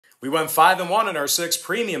We went 5-1 in our 6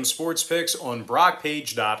 premium sports picks on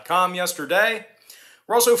BrockPage.com yesterday.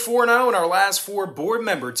 We're also 4-0 in our last 4 board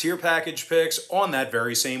member tier package picks on that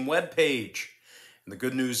very same webpage. And the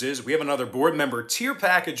good news is we have another board member tier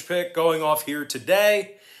package pick going off here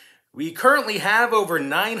today. We currently have over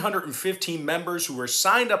 915 members who are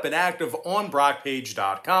signed up and active on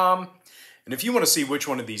BrockPage.com. And if you want to see which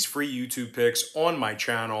one of these free YouTube picks on my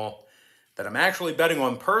channel that I'm actually betting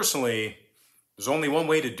on personally, there's only one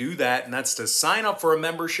way to do that, and that's to sign up for a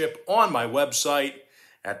membership on my website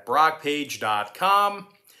at BrockPage.com.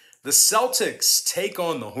 The Celtics take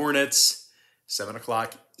on the Hornets. 7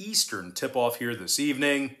 o'clock Eastern tip-off here this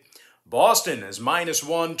evening. Boston is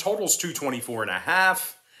 -1, totals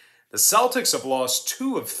 224.5. The Celtics have lost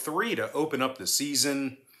 2 of 3 to open up the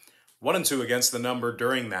season. 1-2 against the number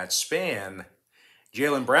during that span.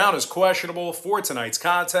 Jaylen Brown is questionable for tonight's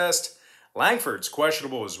contest. Langford's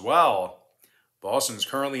questionable as well. Boston's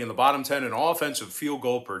currently in the bottom 10 in offensive field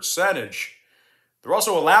goal percentage. They're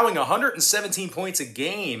also allowing 117 points a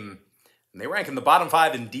game, and they rank in the bottom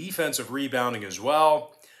 5 in defensive rebounding as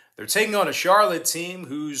well. They're taking on a Charlotte team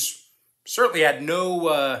who's certainly had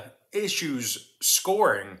no issues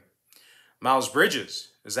scoring. Miles Bridges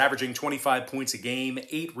is averaging 25 points a game,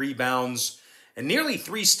 8 rebounds, and nearly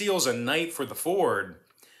 3 steals a night for the forward.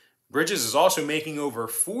 Bridges is also making over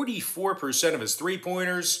 44% of his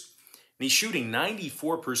three-pointers, and he's shooting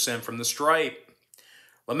 94% from the stripe.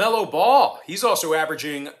 LaMelo Ball, he's also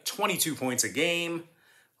averaging 22 points a game,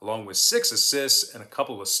 along with 6 assists and a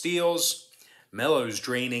couple of steals. Melo's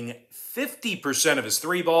draining 50% of his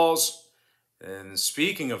 3 balls. And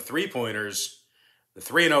speaking of three-pointers, the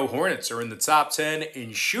 3-0 Hornets are in the top 10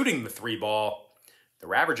 in shooting the 3-ball.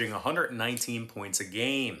 They're averaging 119 points a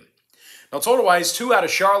game. Now, total-wise, 2 out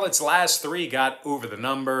of Charlotte's last 3 got over the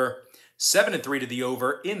number. 7-3 to the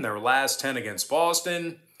over in their last 10 against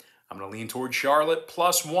Boston. I'm going to lean toward Charlotte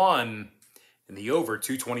 +1 in the over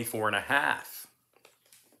 224.5.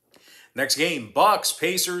 Next game, Bucks,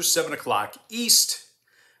 Pacers, 7 o'clock East.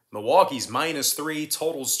 Milwaukee's -3,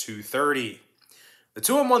 totals 230. The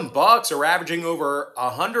 2-1 Bucks are averaging over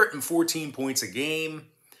 114 points a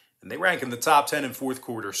game, and they rank in the top 10 in fourth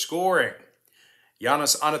quarter scoring.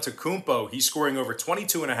 Giannis Antetokounmpo, he's scoring over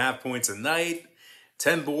 22.5 points a night,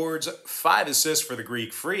 10 boards, 5 assists for the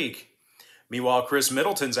Greek Freak. Meanwhile, Chris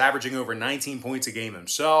Middleton's averaging over 19 points a game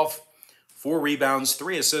himself, 4 rebounds,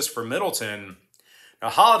 3 assists for Middleton. Now,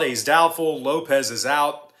 Holiday's doubtful, Lopez is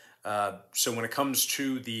out, so when it comes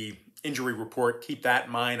to the injury report, keep that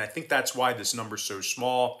in mind. I think that's why this number's so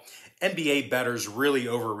small. NBA bettors really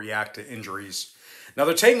overreact to injuries. Now,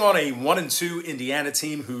 they're taking on a 1-2 Indiana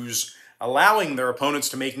team who's allowing their opponents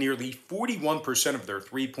to make nearly 41% of their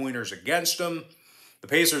three-pointers against them. The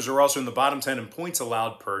Pacers are also in the bottom 10 in points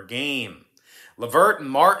allowed per game. LeVert and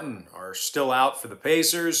Martin are still out for the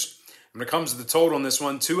Pacers. When it comes to the total on this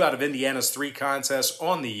one, 2 out of Indiana's 3 contests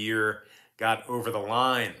on the year got over the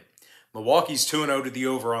line. Milwaukee's 2-0 to the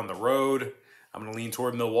over on the road. I'm going to lean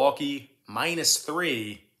toward Milwaukee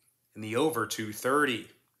 -3 in the over 230.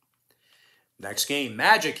 Next game,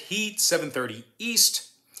 Magic Heat, 7:30 East.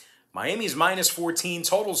 Miami's -14,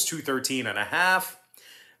 totals 213.5.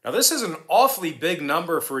 Now, this is an awfully big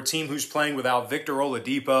number for a team who's playing without Victor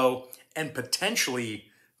Oladipo and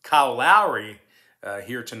potentially Kyle Lowry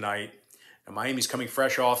here tonight. Now, Miami's coming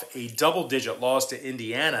fresh off a double-digit loss to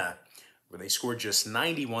Indiana, where they scored just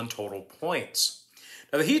 91 total points.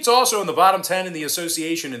 Now, the Heat's also in the bottom 10 in the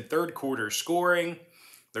association in third quarter scoring.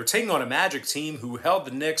 They're taking on a Magic team who held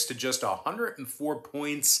the Knicks to just 104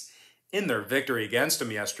 points in their victory against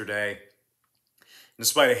them yesterday. And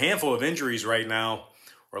despite a handful of injuries right now,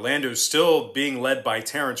 Orlando's still being led by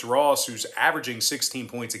Terrence Ross, who's averaging 16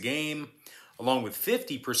 points a game, along with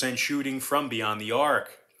 50% shooting from beyond the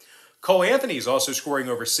arc. Cole Anthony is also scoring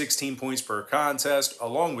over 16 points per contest,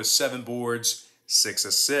 along with 7 boards, 6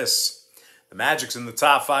 assists. The Magic's in the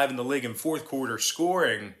top 5 in the league in fourth quarter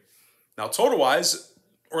scoring. Now, total-wise,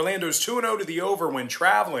 Orlando's 2-0 to the over when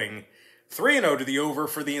traveling, 3-0 to the over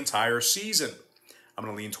for the entire season. I'm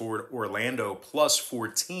going to lean toward Orlando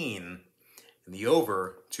 +14 in the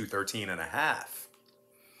over 213.5.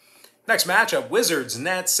 Next matchup, Wizards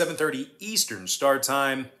Nets, 7:30 Eastern start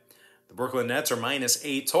time. The Brooklyn Nets are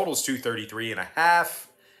 -8, totals 233.5.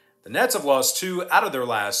 The Nets have lost 2 out of their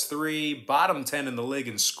last 3, bottom 10 in the league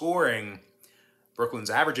in scoring. Brooklyn's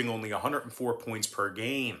averaging only 104 points per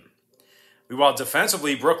game. Meanwhile,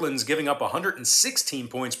 defensively, Brooklyn's giving up 116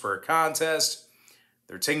 points per contest.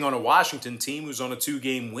 They're taking on a Washington team who's on a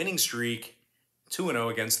 2-game winning streak, 2-0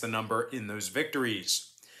 against the number in those victories.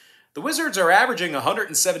 The Wizards are averaging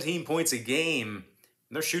 117 points a game,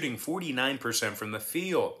 and they're shooting 49% from the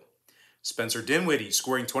field. Spencer Dinwiddie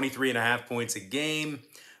scoring 23.5 points a game,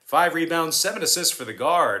 5 rebounds, 7 assists for the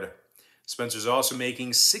guard. Spencer's also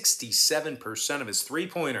making 67% of his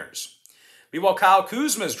three-pointers. Meanwhile, Kyle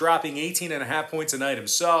Kuzma is dropping 18.5 points a night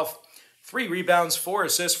himself, 3 rebounds, 4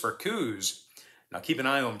 assists for Kuz. Now keep an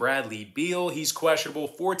eye on Bradley Beal. He's questionable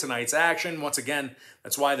for tonight's action. Once again,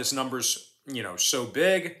 that's why this number's, so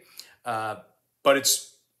big. But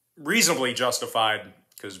it's reasonably justified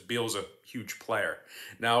because Beal's a huge player.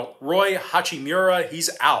 Now, Roy Hachimura, he's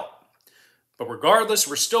out. But regardless,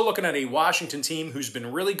 we're still looking at a Washington team who's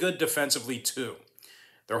been really good defensively too.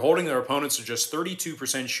 They're holding their opponents to just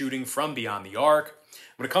 32% shooting from beyond the arc.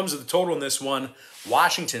 When it comes to the total in this one,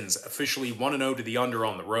 Washington's officially 1-0 to the under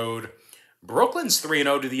on the road. Brooklyn's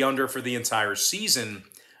 3-0 to the under for the entire season.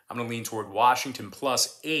 I'm going to lean toward Washington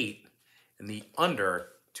 +8 and the under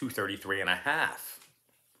 233.5.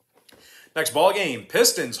 Next ball game,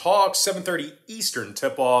 Pistons, Hawks, 7:30 Eastern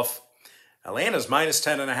tip-off. Atlanta's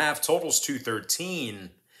 -10.5, totals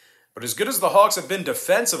 213. But as good as the Hawks have been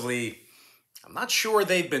defensively, I'm not sure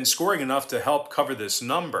they've been scoring enough to help cover this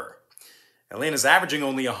number. Atlanta's averaging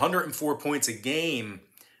only 104 points a game,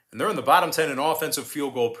 and they're in the bottom 10 in offensive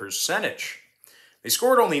field goal percentage. They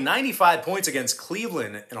scored only 95 points against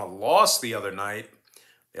Cleveland in a loss the other night.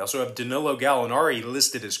 They also have Danilo Gallinari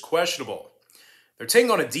listed as questionable. They're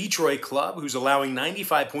taking on a Detroit club who's allowing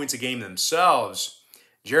 95 points a game themselves.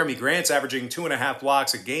 Jeremy Grant's averaging 2.5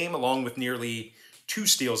 blocks a game, along with nearly 2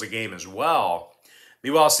 steals a game as well.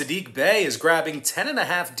 Meanwhile, Saddiq Bey is grabbing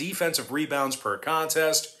 10.5 defensive rebounds per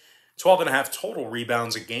contest, 12.5 total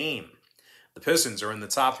rebounds a game. The Pistons are in the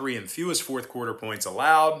top 3 in fewest fourth quarter points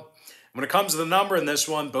allowed. When it comes to the number in this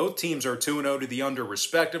one, both teams are 2-0 to the under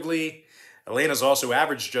respectively. Atlanta's also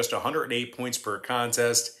averaged just 108 points per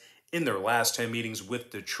contest in their last 10 meetings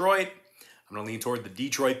with Detroit. I'm going to lean toward the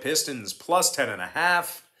Detroit Pistons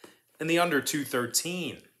 +10.5 and the under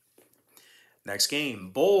 213. Next game,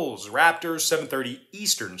 Bulls, Raptors, 7:30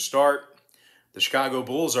 Eastern start. The Chicago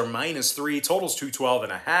Bulls are -3, totals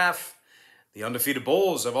 212.5. The undefeated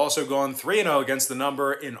Bulls have also gone 3-0 against the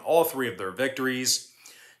number in all 3 of their victories.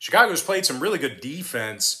 Chicago's played some really good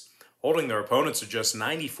defense, holding their opponents to just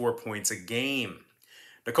 94 points a game.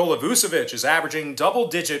 Nikola Vucevic is averaging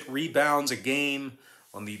double-digit rebounds a game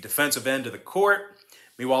on the defensive end of the court.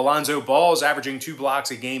 Meanwhile, Lonzo Ball is averaging 2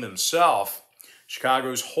 blocks a game himself.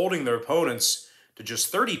 Chicago's holding their opponents to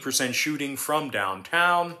just 30% shooting from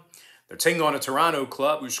downtown. They're taking on a Toronto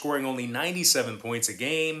club who's scoring only 97 points a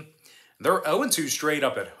game. They're 0-2 straight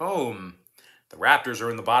up at home. The Raptors are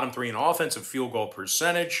in the bottom 3 in offensive field goal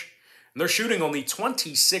percentage, and they're shooting only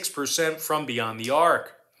 26% from beyond the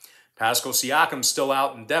arc. Pascal Siakam's still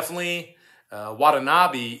out indefinitely.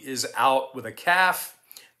 Watanabe is out with a calf.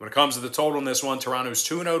 When it comes to the total in this one, Toronto's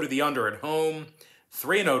 2-0 to the under at home,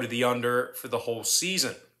 3-0 to the under for the whole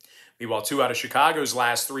season. Meanwhile, 2 out of Chicago's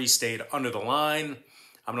last 3 stayed under the line.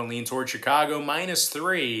 I'm going to lean toward Chicago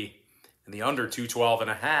 -3 and the under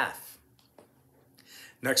 212.5.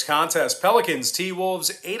 Next contest, Pelicans,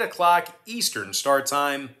 T-Wolves, 8 o'clock Eastern start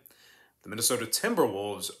time. The Minnesota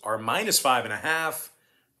Timberwolves are -5.5,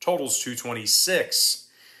 totals 226.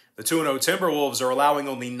 The 2-0 Timberwolves are allowing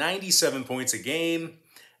only 97 points a game.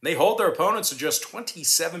 They hold their opponents to just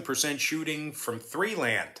 27% shooting from 3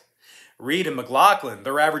 land. Reed and McLaughlin,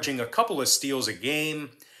 they're averaging a couple of steals a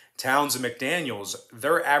game. Towns and McDaniels,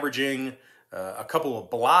 they're averaging a couple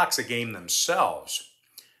of blocks a game themselves.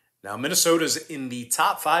 Now, Minnesota's in the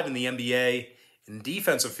top 5 in the NBA in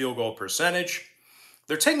defensive field goal percentage.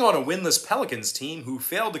 They're taking on a winless Pelicans team who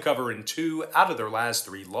failed to cover in 2 out of their last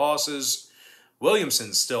 3 losses.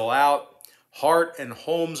 Williamson's still out. Hart and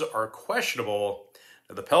Holmes are questionable.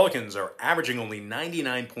 Now, the Pelicans are averaging only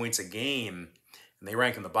 99 points a game, and they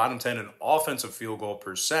rank in the bottom 10 in offensive field goal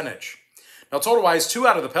percentage. Now, total-wise, 2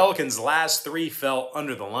 out of the Pelicans' last 3 fell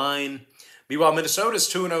under the line. Meanwhile, Minnesota's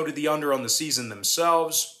 2-0 to the under on the season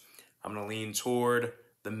themselves. I'm going to lean toward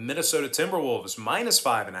the Minnesota Timberwolves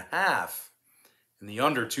 -5.5 and the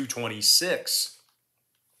under 226.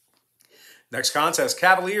 Next contest,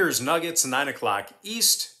 Cavaliers, Nuggets, 9 o'clock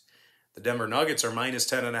East. The Denver Nuggets are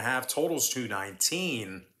 -10.5, totals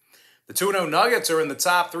 219. The 2-0 Nuggets are in the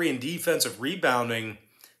top 3 in defensive rebounding.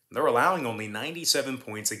 They're allowing only 97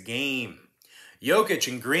 points a game.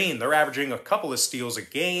 Jokic and Green, they're averaging a couple of steals a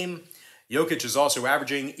game. Jokic is also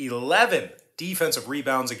averaging 11 defensive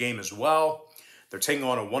rebounds a game as well. They're taking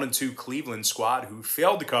on a 1-2 Cleveland squad who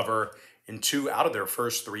failed to cover in 2 out of their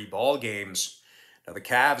first 3 ball games. Now, the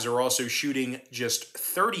Cavs are also shooting just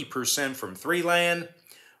 30% from 3 land.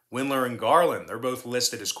 Windler and Garland, they're both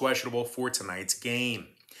listed as questionable for tonight's game.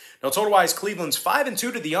 Now, total-wise, Cleveland's 5-2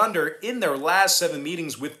 to the under in their last 7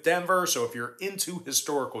 meetings with Denver, so if you're into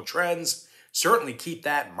historical trends, certainly keep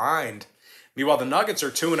that in mind. Meanwhile, the Nuggets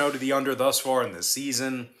are 2-0 to the under thus far in the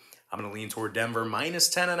season. I'm going to lean toward Denver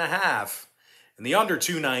minus 10.5. And the under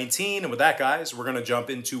 219. And with that, guys, we're going to jump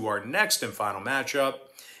into our next and final matchup.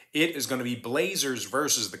 It is going to be Blazers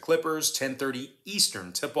versus the Clippers, 10:30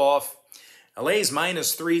 Eastern tip-off. LA's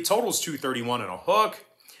minus 3, totals 231 and a hook.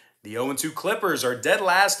 The 0-2 Clippers are dead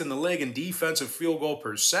last in the league in defensive field goal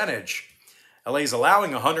percentage. LA's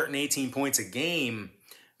allowing 118 points a game.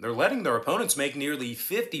 They're letting their opponents make nearly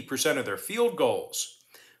 50% of their field goals.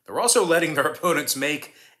 They're also letting their opponents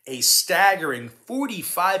make a staggering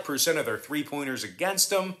 45% of their three-pointers against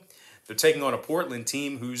them. They're taking on a Portland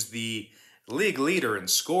team who's the league leader in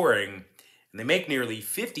scoring, and they make nearly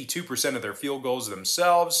 52% of their field goals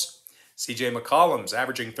themselves. CJ McCollum's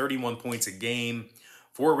averaging 31 points a game,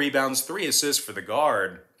 4 rebounds, 3 assists for the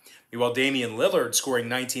guard. Meanwhile, Damian Lillard scoring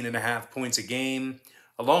 19.5 points a game,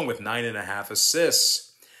 along with 9.5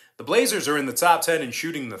 assists. The Blazers are in the top 10 in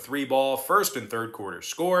shooting the 3-ball, first and third quarter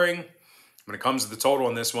scoring. When it comes to the total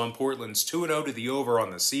on this one, Portland's 2-0 to the over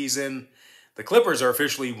on the season. The Clippers are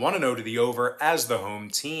officially 1-0 to the over as the home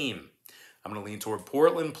team. I'm going to lean toward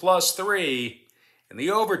Portland plus 3 and the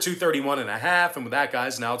over 231.5. And with that,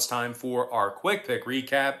 guys, now it's time for our quick pick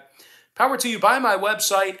recap. Powered to you by my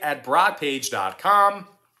website at brockpage.com,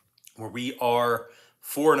 where we are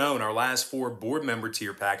 4-0 in our last 4 board member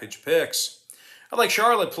tier package picks. I like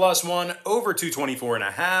Charlotte plus 1, over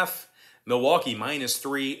 224.5. Milwaukee minus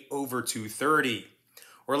 3, over 230.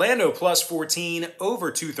 Orlando plus 14,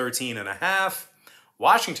 over 213.5.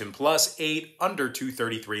 Washington plus 8, under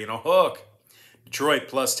 233 and a hook. Detroit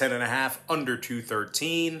plus 10.5, under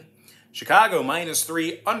 213. Chicago minus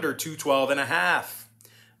 3, under 212.5.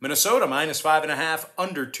 Minnesota minus 5.5,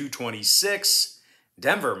 under 226.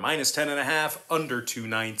 Denver minus 10.5, under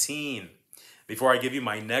 219. Before I give you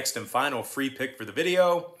my next and final free pick for the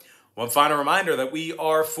video, one final reminder that we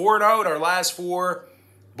are 4-0 in our last 4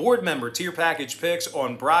 board member tier package picks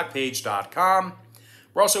on brockpage.com.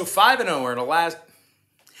 We're also 5-0 in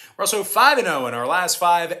our last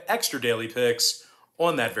 5 extra daily picks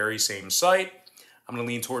on that very same site. I'm going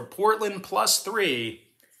to lean toward Portland plus 3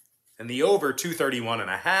 and the over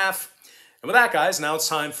 231.5. And with that, guys, now it's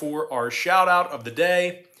time for our shout out of the day.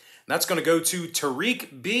 And that's going to go to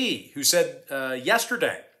Tariq B, who said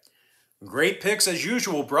yesterday, "Great picks as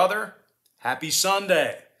usual, brother. Happy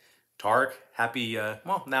Sunday." Tarek,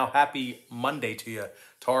 happy Monday to you.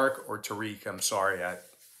 Tarek or Tariq, I'm sorry.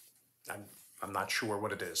 I'm not sure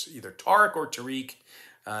what it is. Either Tarek or Tariq.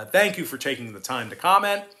 Thank you for taking the time to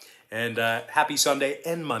comment. And happy Sunday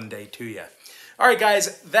and Monday to you. All right,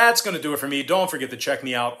 guys, that's going to do it for me. Don't forget to check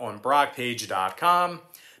me out on brockpage.com.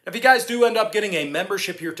 If you guys do end up getting a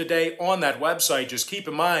membership here today on that website, just keep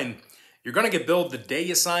in mind, you're going to get billed the day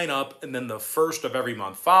you sign up and then the first of every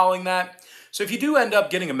month following that. So if you do end up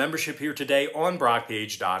getting a membership here today on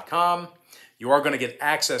brockpage.com, you are going to get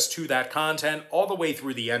access to that content all the way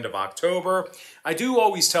through the end of October. I do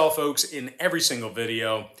always tell folks in every single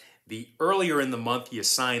video, the earlier in the month you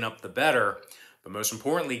sign up, the better. But most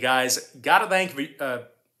importantly, guys, gotta thank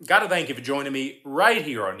you for joining me right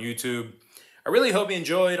here on YouTube. I really hope you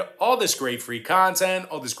enjoyed all this great free content,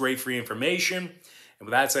 all this great free information. And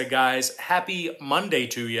with that said, guys, happy Monday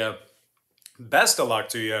to you. Best of luck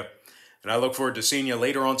to you. And I look forward to seeing you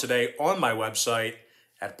later on today on my website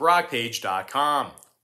at brockpage.com.